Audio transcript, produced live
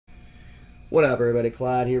What up, everybody?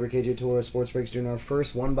 Clyde here with KJ Torres Sports Breaks, doing our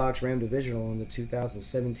first one-box Ram Divisional in the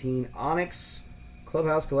 2017 Onyx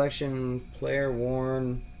Clubhouse Collection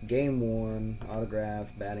player-worn, game-worn, autograph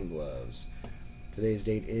batting gloves. Today's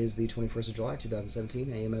date is the 21st of July,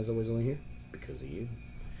 2017. I am, as always, only here because of you.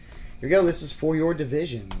 Here we go. This is for your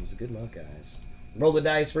divisions. Good luck, guys. Roll the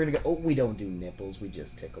dice. We're going to go. Oh, we don't do nipples. We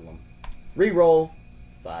just tickle them. Re-roll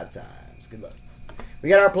 5 times. Good luck. We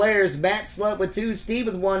got our players, Matt Slut with 2, Steve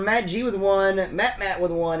with 1, Matt G with 1, Matt with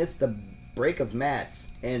 1. It's the break of Matts.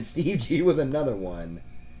 And Steve G with another 1.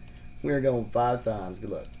 We're going 5 times. Good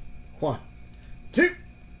luck. 1, 2,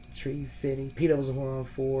 Tree Fitty. P doubles a horn on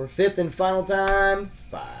 4. 5th and final time,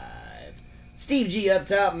 5. Steve G up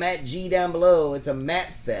top, Matt G down below. It's a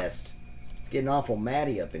Matt Fest. It's getting awful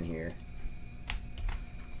Matty up in here.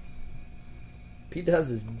 P-Dubs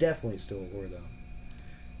is definitely still a war, though.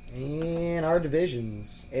 And our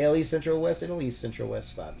divisions. AL East, Central West, NL East, Central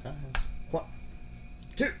West 5 times. 1,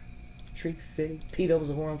 2, Tree Fitty. P doubles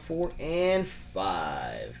a horn 4 and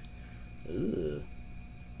 5. Ugh.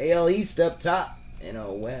 AL East up top.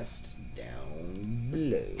 NL West down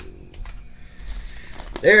below.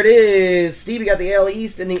 There it is. Steve, you got the AL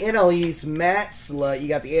East and the NL East. Matt Slut, you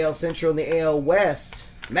got the AL Central and the AL West.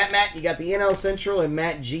 Matt, you got the NL Central, and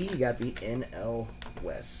Matt G, you got the NL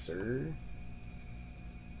West, sir.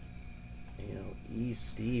 East,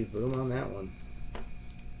 Steve. Boom on that one.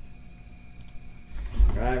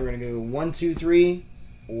 Alright, we're going to go 1, 2, 3,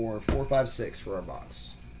 or 4, 5, 6 for our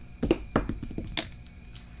box.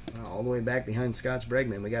 All the way back behind Scott's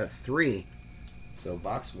Bregman, we got a 3. So,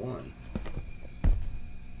 box 1.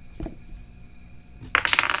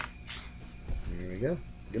 There we go.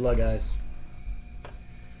 Good luck, guys.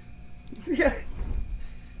 Yeah.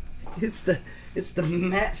 It's a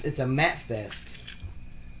Matt Fest.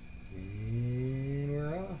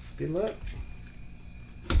 Good luck.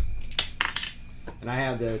 And I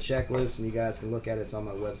have the checklist, and you guys can look at it. It's on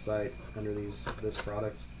my website under this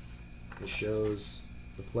product. It shows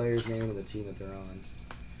the player's name and the team that they're on.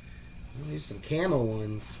 There's some camo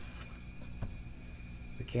ones.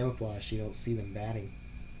 The camouflage, you don't see them batting.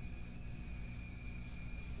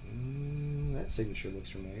 That signature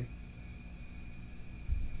looks familiar.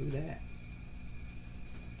 Who that?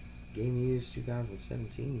 Game used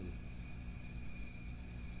 2017.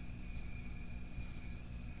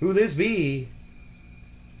 Who this be?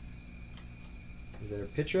 Is there a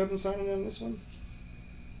picture of him signing on this one?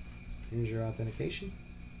 Here's your authentication.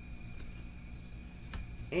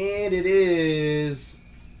 And it is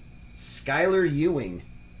Skylar Ewing.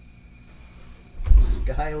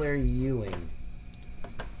 Skylar Ewing.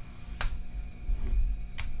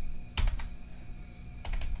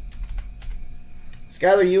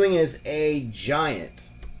 Skylar Ewing is a Giant.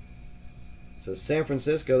 So San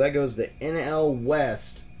Francisco, that goes to NL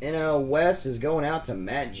West. NL West is going out to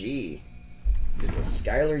Matt G. It's a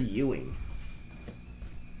Skylar Ewing.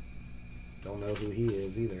 Don't know who he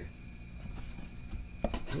is either.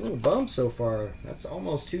 A little bump so far. That's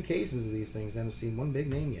almost 2 cases of these things. I haven't seen one big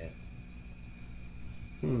name yet.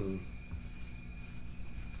 There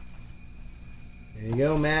you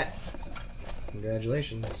go, Matt.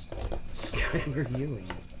 Congratulations. Skylar Ewing.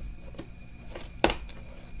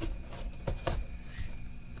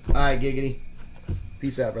 Alright, Giggity.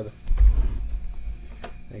 Peace out, brother.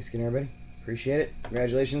 Thanks again, everybody. Appreciate it.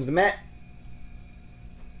 Congratulations to Matt.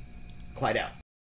 Clyde out.